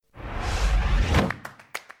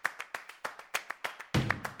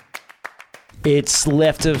It's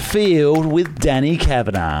Left of Field with Danny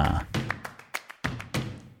Kavanagh.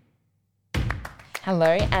 Hello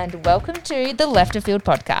and welcome to the Left of Field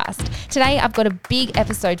podcast. Today I've got a big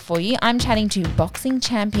episode for you. I'm chatting to boxing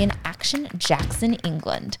champion Action Jackson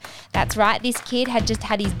England. That's right, this kid had just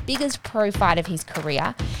had his biggest pro fight of his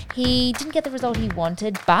career. He didn't get the result he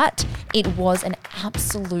wanted, but it was an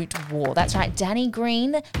absolute war. That's right, Danny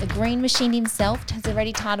Green, the Green Machine himself, has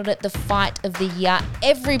already titled it the fight of the year.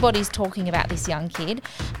 Everybody's talking about this young kid.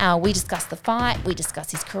 We discuss the fight, we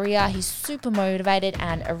discuss his career. He's super motivated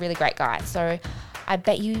and a really great guy. So I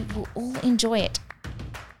bet you will all enjoy it.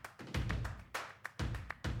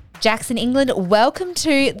 Jackson England, welcome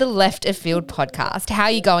to the Left of Field podcast. How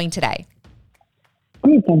are you going today?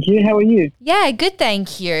 Good, thank you. How are you? Yeah, good,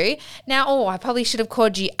 thank you. Now, I probably should have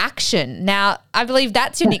called you Action. Now, I believe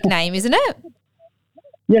that's your nickname, isn't it?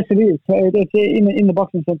 Yes, it is. So it's in the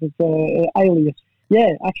boxing sense, it's an alias.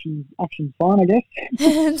 Yeah, action's fine, I guess.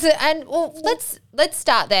 Let's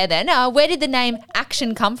start there then. Where did the name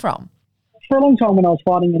Action come from? For a long time when I was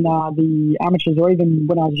fighting in the amateurs, or even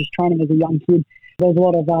when I was just training as a young kid, there was a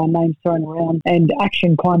lot of names thrown around, and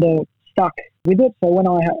Action kind of stuck with it. So when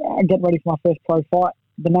I get ready for my first pro fight,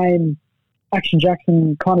 the name Action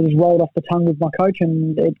Jackson kind of just rolled off the tongue with my coach,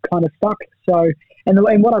 and it kind of stuck. So, and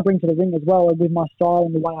what I bring to the ring as well, with my style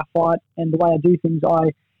and the way I fight and the way I do things,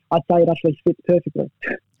 I'd say it actually fits perfectly.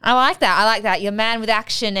 I like that. You're a man with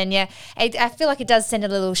action, and I feel like it does send a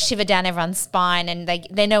little shiver down everyone's spine, and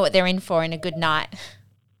they know what they're in for in a good night.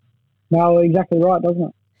 No, exactly right, doesn't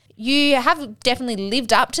it? You have definitely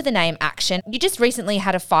lived up to the name Action. You just recently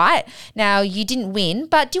had a fight. Now, you didn't win,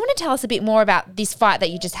 but do you want to tell us a bit more about this fight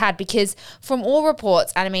that you just had? Because from all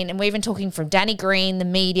reports, and we're even talking from Danny Green, the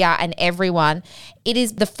media, and everyone, it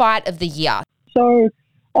is the fight of the year. So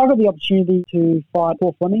I got the opportunity to fight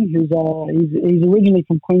Paul Fleming, who's he's originally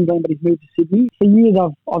from Queensland, but he's moved to Sydney. For years,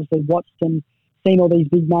 I've obviously watched and seen all these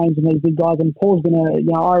big names and these big guys, and Paul's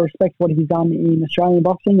I respect what he's done in Australian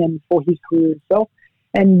boxing and for his career itself.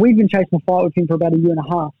 And we've been chasing a fight with him for about a year and a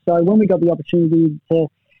half. So when we got the opportunity to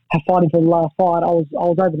have fighting for the last fight, I was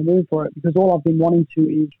over the moon for it, because all I've been wanting to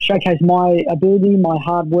is showcase my ability, my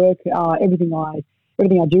hard work, everything I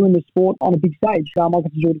do in this sport on a big stage. I got to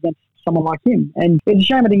do it against someone like him. And it's a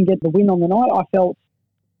shame I didn't get the win on the night. I felt,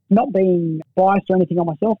 not being biased or anything on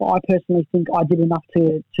myself, I personally think I did enough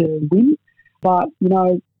to win. But,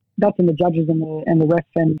 that's in the judges and the ref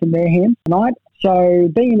and in their hands tonight. So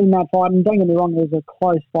being in that fight, and don't get me wrong, it was a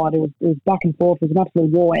close fight. It was back and forth. It was an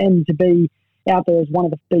absolute war. And to be out there as one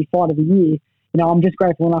of the fight of the year, I'm just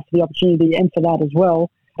grateful enough for the opportunity and for that as well.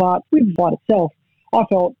 But with the fight itself, I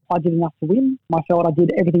felt I did enough to win. I felt I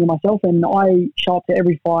did everything in myself, and I shot to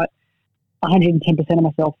every fight 110% of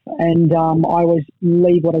myself, and I always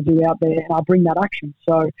leave what I do out there, and I bring that action.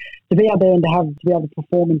 So to be out there and to be able to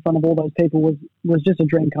perform in front of all those people was just a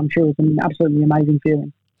dream come true. It was an absolutely amazing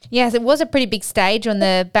feeling. Yes, it was a pretty big stage on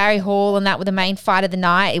the Barry Hall, and that was the main fight of the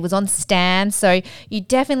night. It was on Stan, so you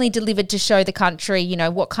definitely delivered to show the country,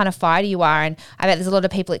 what kind of fighter you are, and I bet there's a lot of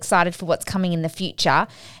people excited for what's coming in the future.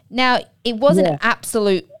 Now, it was an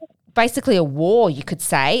absolute, basically a war, you could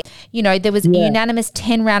say. There was a unanimous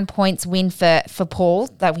 10-round points win for Paul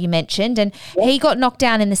that we mentioned, and he got knocked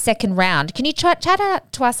down in the second round. Can you chat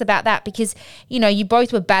to us about that? Because, you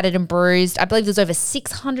both were battered and bruised. I believe there's over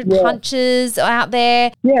 600 punches out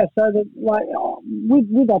there. Yeah, so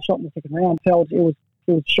with that shot in the second round, felt it was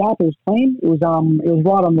sharp, it was clean, it was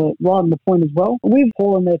right on the point as well. With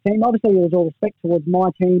Paul and their team, obviously it was all respect towards my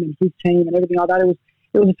team and his team and everything like that.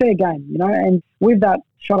 It was a fair game, and with that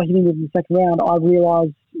shot I hit him with in the second round, I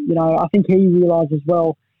realised, I think he realised as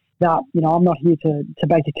well that, I'm not here to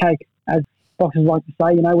bake a cake, as boxers like to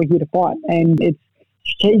say, we're here to fight. And it's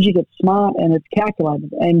strategic, it's smart, and it's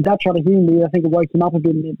calculated. And that shot of him, I think it woke him up a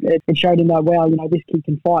bit, and it showed him that, wow, this kid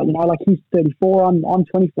can fight. Like he's 34, I'm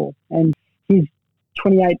 24, and his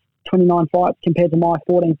 28, 29 fights compared to my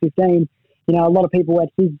 14, 15, a lot of people at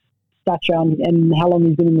his stature and how long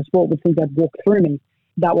he's been in the sport would think they'd walk through me.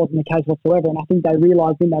 That wasn't the case whatsoever, and I think they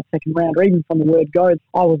realised in that second round, or even from the word go,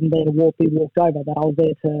 I wasn't there to be walked over, that I was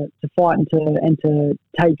there to fight and to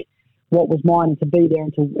take what was mine, and to be there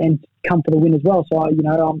and come for the win as well. So,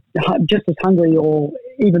 I'm just as hungry, or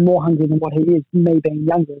even more hungry than what he is, me being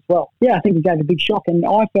younger as well. Yeah, I think it gave a big shock, and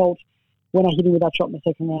I felt when I hit him with that shot in the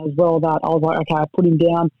second round as well, that I was like, okay, I put him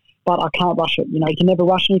down, but I can't rush it. You can never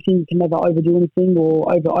rush anything, you can never overdo anything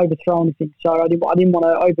or overthrow anything. So I didn't want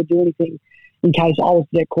to overdo anything in case I was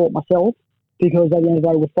to get caught myself, because at the end of the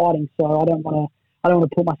day we're fighting. So I don't want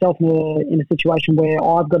to put myself in a situation where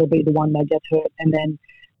I've got to be the one that gets hurt and then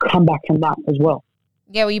come back from that as well.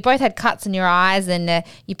 Yeah, well, you both had cuts in your eyes and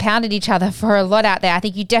you pounded each other for a lot out there. I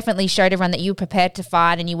think you definitely showed everyone that you were prepared to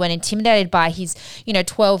fight and you weren't intimidated by his,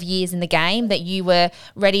 12 years in the game, that you were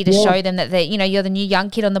ready to show them that, you're the new young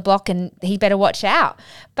kid on the block and he better watch out.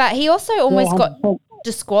 But he also almost got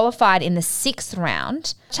disqualified in the 6th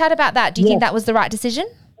round. Chat about that. Do you think that was the right decision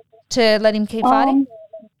to let him keep fighting?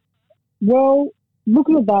 Well,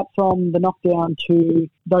 looking at that from the knockdown to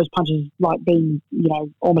those punches being,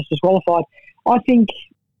 almost disqualified, I think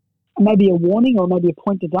maybe a warning or maybe a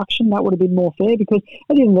point deduction, that would have been more fair, because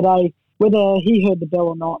at the end of the day, whether he heard the bell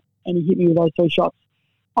or not and he hit me with those 3 shots,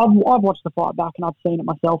 I've watched the fight back and I've seen it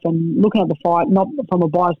myself, and looking at the fight, not from a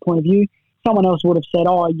biased point of view, someone else would have said,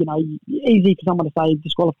 easy for someone to say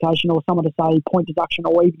disqualification or someone to say point deduction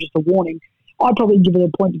or even just a warning. I'd probably give it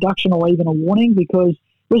a point deduction or even a warning, because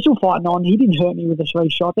we're still fighting on. He didn't hurt me with the 3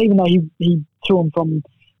 shots, even though he threw him from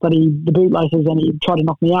the bootlaces and he tried to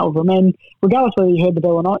knock me out with them. And regardless whether he heard the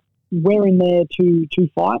bell or not, we're in there to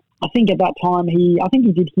fight. I think at that time he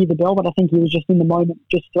did hear the bell, but I think he was just in the moment,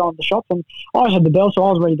 just throwing the shots. And I heard the bell, so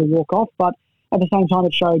I was ready to walk off. But at the same time,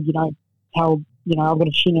 it showed, how, I've got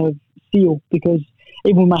a chin of steel, because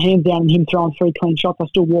even with my hands down and him throwing 3 clean shots, I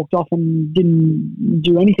still walked off and didn't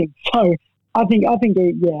do anything. So I think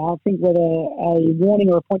whether a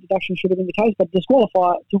warning or a point deduction should have been the case, but to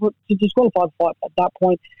disqualify the fight at that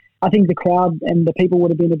point, I think the crowd and the people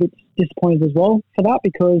would have been a bit disappointed as well for that,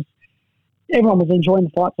 because everyone was enjoying the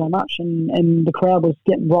fight so much and the crowd was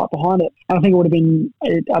getting right behind it. And I think it would have been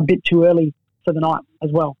a bit too early for the night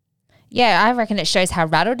as well. Yeah, I reckon it shows how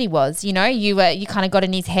rattled he was. You kind of got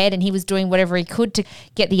in his head and he was doing whatever he could to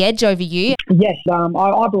get the edge over you. Yes,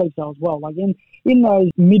 I believe so as well. In those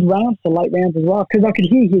mid-rounds to late rounds as well, because I could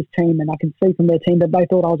hear his team and I could see from their team that they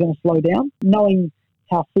thought I was going to slow down. Knowing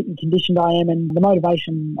how fit and conditioned I am and the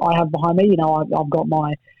motivation I have behind me, I've got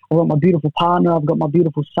my beautiful partner, I've got my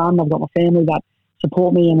beautiful son, I've got my family that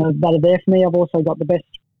support me and that are there for me. I've also got the best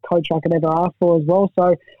coach I could ever ask for as well.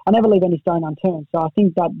 So I never leave any stone unturned. So I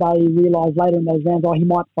think that they realised later in those rounds, he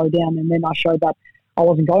might slow down, and then I showed that I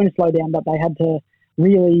wasn't going to slow down, that they had to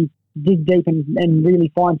really dig deep and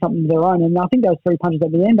really find something of their own. And I think those 3 punches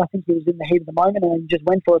at the end, I think he was in the heat of the moment and he just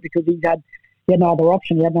went for it because he had no other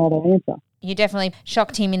option, he had no other answer. You definitely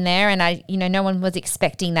shocked him in there, and no one was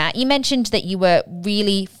expecting that. You mentioned that you were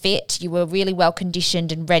really fit, you were really well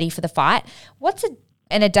conditioned and ready for the fight. What's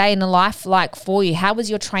a day in the life like for you? How was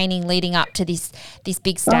your training leading up to this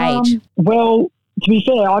big stage? Well, to be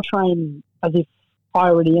fair, I train as if I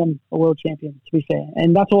already am a world champion, to be fair.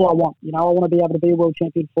 And that's all I want. I want to be able to be a world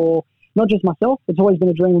champion for not just myself. It's always been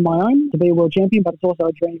a dream of my own to be a world champion, but it's also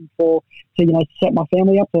a dream to set my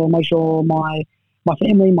family up, to make sure my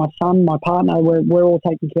family, my son, my partner, we're all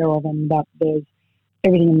taken care of, and that there's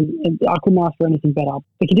everything. And I couldn't ask for anything better.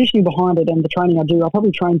 The conditioning behind it and the training I do, I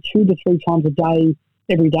probably train 2 to 3 times a day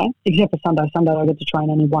every day, except for Sunday. Sunday I get to train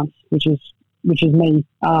only once, which is me,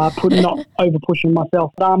 not over pushing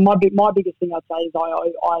myself. But, my biggest thing I'd say is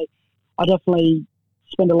I definitely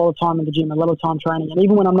spend a lot of time in the gym, a lot of time training, and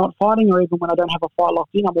even when I'm not fighting or even when I don't have a fight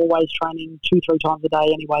locked in, I'm always training 2-3 times a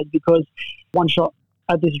day anyways, because one shot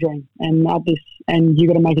at this dream and you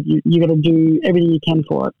got to make it. You got to do everything you can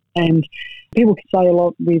for it. And people can say a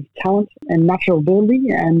lot with talent and natural ability,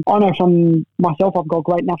 and I know from myself I've got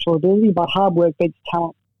great natural ability, but hard work beats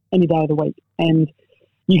talent any day of the week. And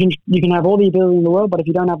you can have all the ability in the world, but if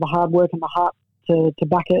you don't have the hard work and the heart to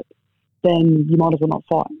back it, then you might as well not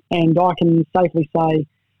fight. And I can safely say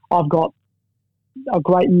I've got a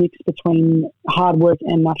great mix between hard work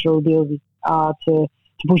and natural ability to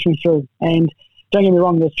push me through. And don't get me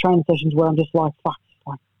wrong, there's training sessions where I'm just like, fuck,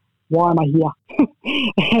 why am I here?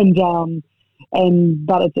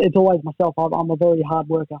 But it's always myself. I'm a very hard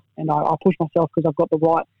worker, and I push myself because I've got the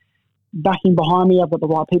right backing behind me. I've got the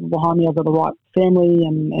right people behind me. I've got the right family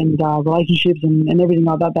and relationships and everything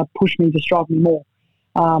like that push me to strive me more.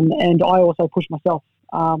 And I also push myself.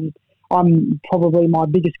 I'm probably my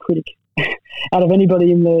biggest critic out of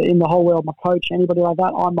anybody in the whole world. My coach, anybody like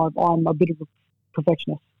that. I'm a bit of a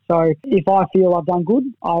perfectionist. So if I feel I've done good,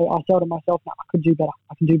 I tell to myself, no, I could do better.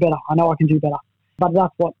 I can do better. I know I can do better. But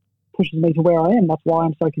that's what pushes me to where I am. That's why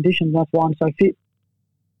I'm so conditioned. That's why I'm so fit.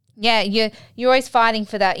 Yeah, you're always fighting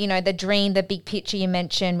for that, the dream, the big picture you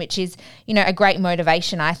mentioned, which is, a great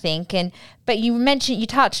motivation, I think. But you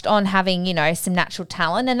touched on having, some natural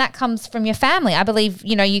talent, and that comes from your family. I believe,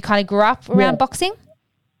 you kind of grew up around boxing.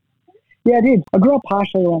 Yeah, I did. I grew up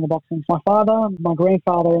partially around the boxing. My father, my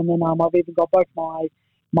grandfather, and then I've even got both my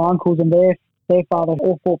uncles and their father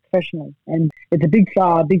all fought professionally. And it's a big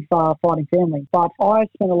fighting family. But I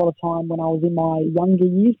spent a lot of time when I was in my younger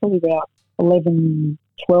years, probably about 11,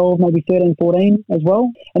 12, maybe 13, 14 as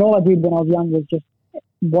well. And all I did when I was young was just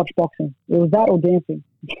watch boxing. It was that or dancing.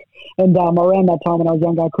 And around that time when I was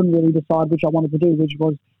younger, I couldn't really decide which I wanted to do, which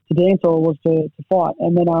was to dance or was to fight.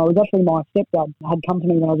 And then it was actually my stepdad had come to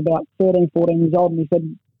me when I was about 13, 14 years old, and he said,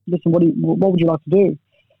 listen, what would you like to do?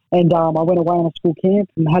 And I went away on a school camp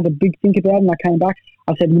and had a big think about it, and I came back.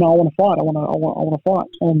 I said, I want to fight. I want to fight.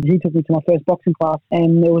 And he took me to my first boxing class,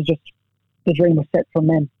 and it was just, the dream was set from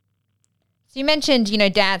then. So you mentioned,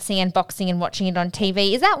 dancing and boxing and watching it on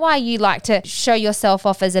TV. Is that why you like to show yourself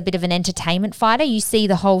off as a bit of an entertainment fighter? You see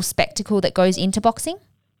the whole spectacle that goes into boxing?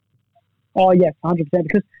 Oh, yes, 100%.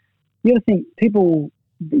 Because you got to think, people,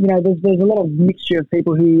 there's a lot of mixture of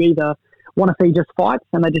people who either want to see just fights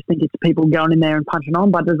and they just think it's people going in there and punching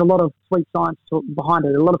on, but there's a lot of sweet science behind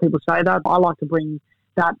it. A lot of people say that. I like to bring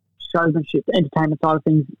that showmanship, entertainment side of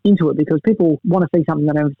things into it because people want to see something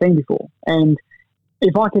they've never seen before. And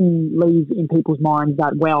if I can leave in people's minds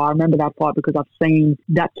that, wow, I remember that fight because I've seen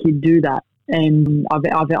that kid do that, and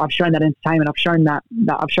I've shown that entertainment, I've shown that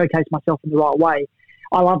I've showcased myself in the right way.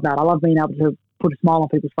 I love that. I love being able to put a smile on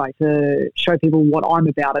people's face, to show people what I'm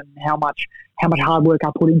about and how much hard work I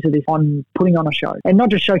put into this on putting on a show, and not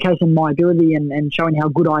just showcasing my ability and showing how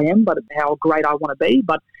good I am, but how great I want to be,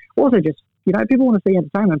 but also just, people want to see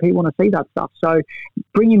entertainment, people want to see that stuff. So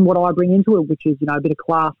bringing what I bring into it, which is, a bit of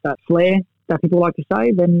class, that flair that people like to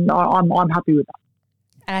say, then I'm happy with that.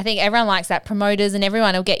 And I think everyone likes that. Promoters and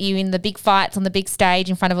everyone will get you in the big fights on the big stage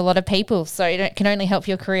in front of a lot of people. So it can only help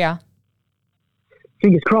your career.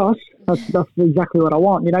 Fingers crossed. That's exactly what I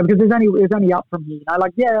want, because there's only up from here. I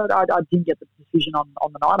didn't get the decision on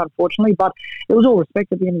the night, unfortunately, but it was all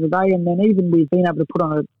respect at the end of the day. And then even with being able to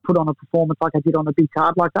put on a performance like I did on a big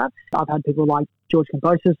card like that, I've had people like George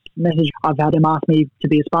Kambosos message. I've had him ask me to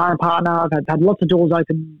be a sparring partner. I've had lots of doors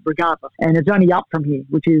open regardless, and it's only up from here,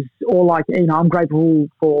 which is all I'm grateful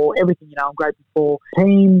for everything. I'm grateful for the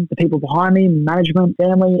team, the people behind me, management,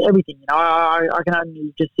 family, everything. I can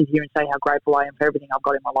only just sit here and say how grateful I am for everything I've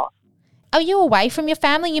got in my life. Are you away from your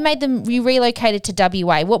family? You relocated to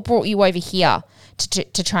WA. What brought you over here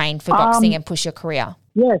to train for boxing and push your career?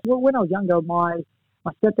 Yes, well, when I was younger, my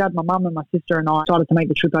stepdad, my mum and my sister and I decided to make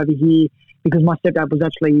the trip over here because my stepdad was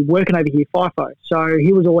actually working over here, FIFO. So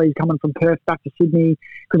he was always coming from Perth back to Sydney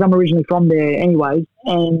because I'm originally from there anyways.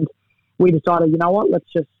 And we decided, let's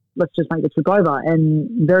just make the trip over.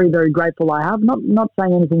 And very, very grateful I have. Not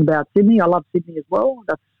saying anything about Sydney. I love Sydney as well.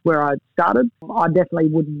 That's where I started. I definitely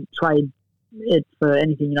wouldn't trade it for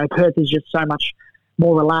anything. Perth is just so much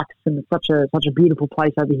more relaxed, and it's such a beautiful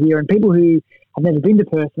place over here. And people who have never been to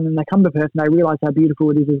Perth and then they come to Perth and they realise how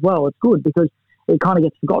beautiful it is as well. It's good because it kind of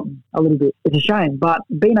gets forgotten a little bit. It's a shame. But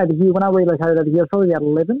being over here, when I relocated over here, I was probably about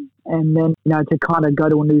 11, and then to kind of go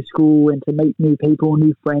to a new school and to meet new people,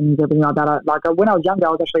 new friends, everything like that. When I was younger, I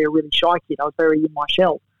was actually a really shy kid. I was very in my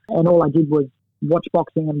shell, and all I did was watch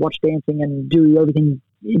boxing and watch dancing and do everything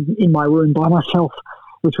in my room by myself,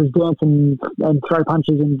 which was dance and throw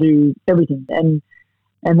punches and do everything.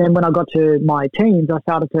 And then when I got to my teens, I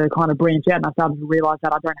started to kind of branch out, and I started to realise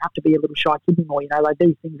that I don't have to be a little shy kid anymore.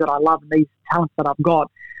 These things that I love and these talents that I've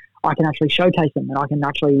got, I can actually showcase them, and I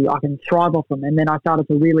can thrive off them. And then I started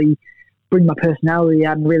to really bring my personality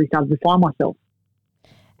out and really started to find myself.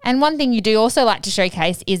 And one thing you do also like to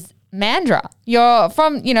showcase is Mandurah. You're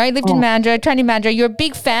from, lived in Mandurah, trained in Mandurah. You're a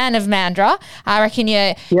big fan of Mandurah. I reckon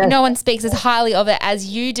no one speaks as highly of it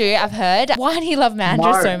as you do, I've heard. Why do you love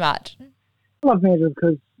Mandurah so much? I love Mandurah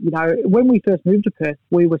because, when we first moved to Perth,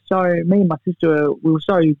 me and my sister, we were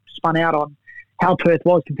so spun out on how Perth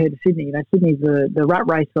was compared to Sydney. Sydney's the rat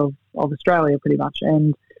race of Australia pretty much.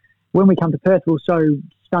 And when we come to Perth, we were so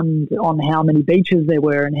stunned on how many beaches there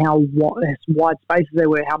were and how wide spaces there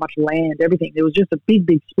were, how much land, everything. There was just a big,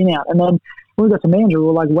 big spin out. And then when we got to Mandurah, we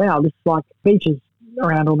were like, wow, this is like beaches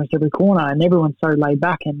around almost every corner, and everyone's so laid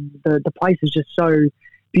back, and the place is just so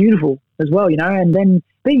beautiful as well, And then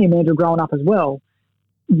being in Mandurah growing up as well,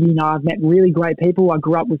 I've met really great people. I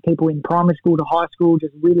grew up with people in primary school to high school,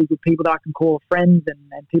 just really good people that I can call friends,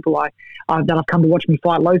 and people that have come to watch me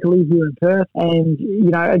fight locally here in Perth. And,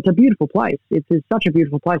 it's a beautiful place. It's such a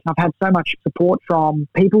beautiful place. And I've had so much support from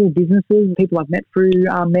people, businesses, people I've met through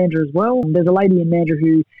Mandurah as well. And there's a lady in Mandurah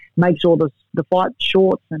who makes all the fight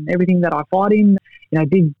shorts and everything that I fight in.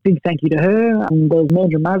 Big thank you to her. There's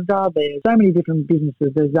Mandurah Mazda. There's so many different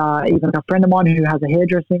businesses. There's even a friend of mine who has a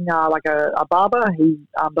hairdressing, like a barber.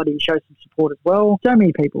 But he shows some support as well. So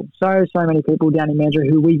many people, so many people down in Mandurah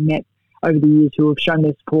who we've met over the years who have shown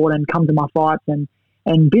their support and come to my fights and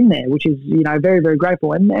been there, which is, very, very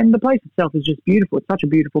grateful. And the place itself is just beautiful. It's such a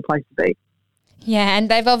beautiful place to be. Yeah, and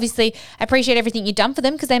they've obviously appreciated everything you've done for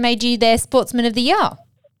them because they made you their Sportsman of the Year.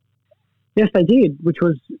 Yes, they did, which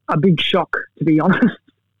was a big shock, to be honest.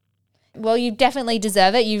 Well, you definitely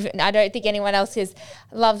deserve it. I don't think anyone else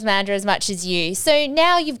loves Mandurah as much as you. So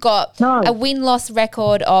now you've got a win-loss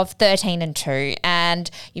record of 13-2,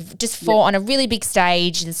 and you've just fought on a really big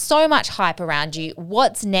stage. There's so much hype around you.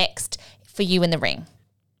 What's next for you in the ring?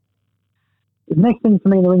 The next thing for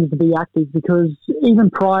me in the ring is to be active, because even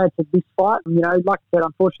prior to this fight, like I said,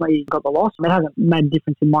 unfortunately got the loss. It hasn't made a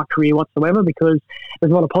difference in my career whatsoever, because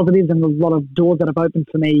there's a lot of positives and a lot of doors that have opened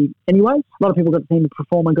for me anyway. A lot of people got to see me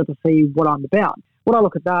perform and got to see what I'm about. What I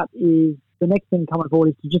look at that is the next thing coming forward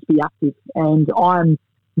is to just be active, and I'm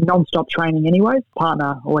non-stop training anyway.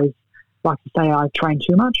 Partner always likes to say I train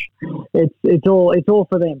too much. It's all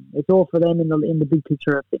for them. It's all for them in the big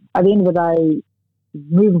picture of things. At the end of the day,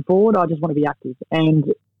 moving forward, I just want to be active. And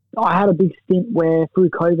I had a big stint where through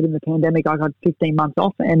COVID and the pandemic, I got 15 months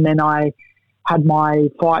off, and then I had my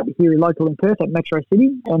fight here local in Perth at Metro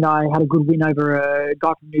City, and I had a good win over a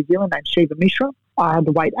guy from New Zealand named Shiva Mishra. I had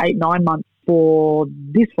to wait 8-9 months for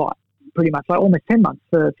this fight, pretty much, like almost 10 months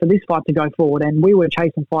for this fight to go forward, and we were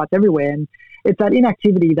chasing fights everywhere. And it's that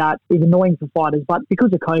inactivity that is annoying for fighters, but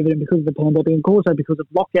because of COVID and because of the pandemic, and also because of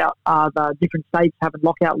lockout, the different states having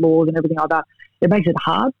lockout laws and everything like that, it makes it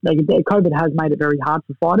hard. COVID has made it very hard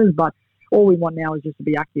for fighters, but all we want now is just to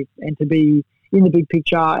be active and to be in the big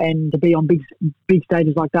picture and to be on big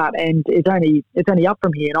stages like that. And it's only up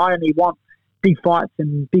from here, and I only want big fights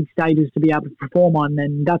and big stages to be able to perform on,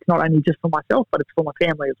 and that's not only just for myself, but it's for my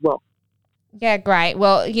family as well. Yeah, great.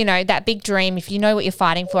 Well, that big dream, if you know what you're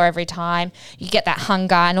fighting for every time, you get that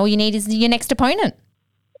hunger, and all you need is your next opponent.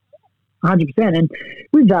 100%. And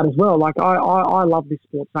with that as well, like I love this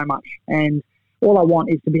sport so much, and all I want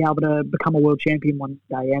is to be able to become a world champion one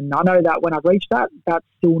day. And I know that when I've reached that, that's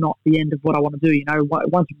still not the end of what I want to do.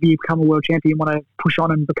 Once you become a world champion, you want to push on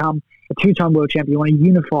and become a 2-time world champion. You want to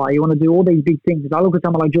unify. You want to do all these big things. I look at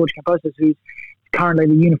someone like George Kambosos, who's currently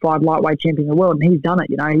the unified lightweight champion of the world, and he's done it.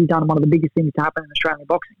 He's done one of the biggest things to happen in Australian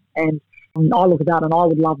boxing. And I look at that, and I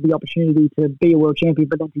would love the opportunity to be a world champion,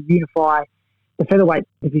 but then to unify the featherweight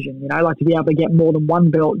division. Like to be able to get more than one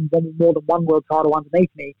belt and more than one world title underneath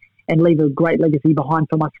me, and leave a great legacy behind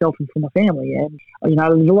for myself and for my family. And,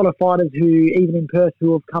 there's a lot of fighters who, even in Perth,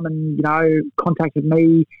 who have come and, contacted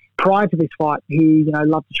me prior to this fight, who,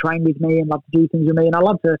 love to train with me and love to do things with me. And I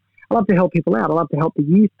love to help people out. I love to help the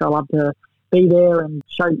youth. I love to be there and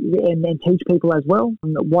show and teach people as well,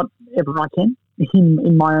 whatever I can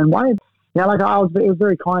in my own way. It was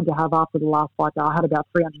very kind to have, after the last fight, I had about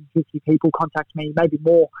 350 people contact me, maybe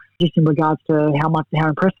more, just in regards to how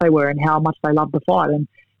impressed they were and how much they loved the fight. And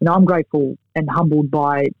I'm grateful and humbled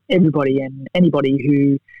by everybody and anybody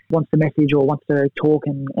who wants to message or wants to talk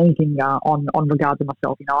and anything on regards to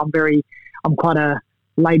myself. I'm quite a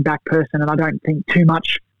laid back person, and I don't think too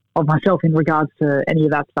much of myself in regards to any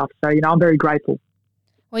of that stuff. So, I'm very grateful.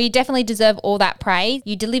 Well, you definitely deserve all that praise.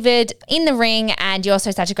 You delivered in the ring, and you're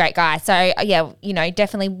also such a great guy. So,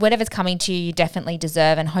 definitely whatever's coming to you, you definitely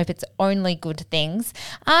deserve, and hope it's only good things.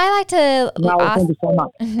 Thank you so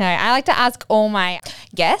much. I like to ask all my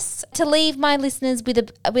guests to leave my listeners with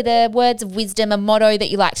a words of wisdom, a motto that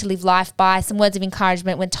you like to live life by, some words of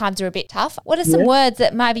encouragement when times are a bit tough. What are some words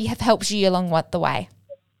that maybe have helped you along the way?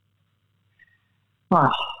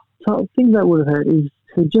 So things that would have hurt is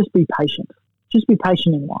to just be patient. Just be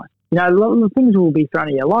patient in life. A lot of things will be thrown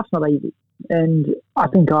at you. Life's not easy. And I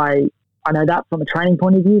think I know that from a training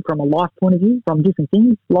point of view, from a life point of view, from different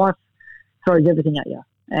things. Life throws everything at you.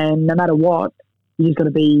 And no matter what, you just got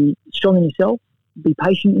to be strong in yourself, be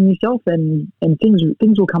patient in yourself, and things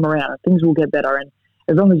will come around. Things will get better. And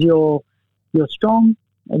as long as you're strong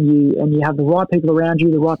and you have the right people around you,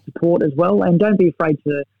 the right support as well, and don't be afraid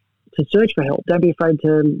to search for help. Don't be afraid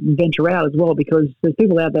to venture out as well, because there's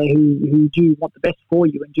people out there who do want the best for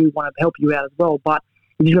you and do want to help you out as well. But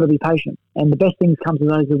you just got to be patient, and the best things come to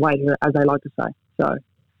those who wait, as they like to say. So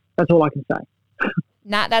that's all I can say.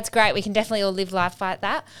 Nah, that's great. We can definitely all live life like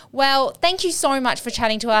that. Well, thank you so much for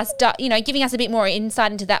chatting to us, giving us a bit more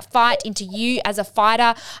insight into that fight, into you as a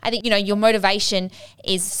fighter. I think, your motivation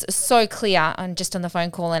is so clear just on the phone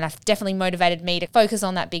call, and it's definitely motivated me to focus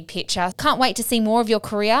on that big picture. Can't wait to see more of your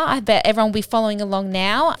career. I bet everyone will be following along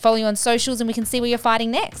now. Follow you on socials and we can see where you're fighting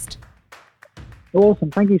next. Awesome.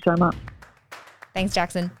 Thank you so much. Thanks,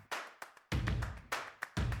 Jackson.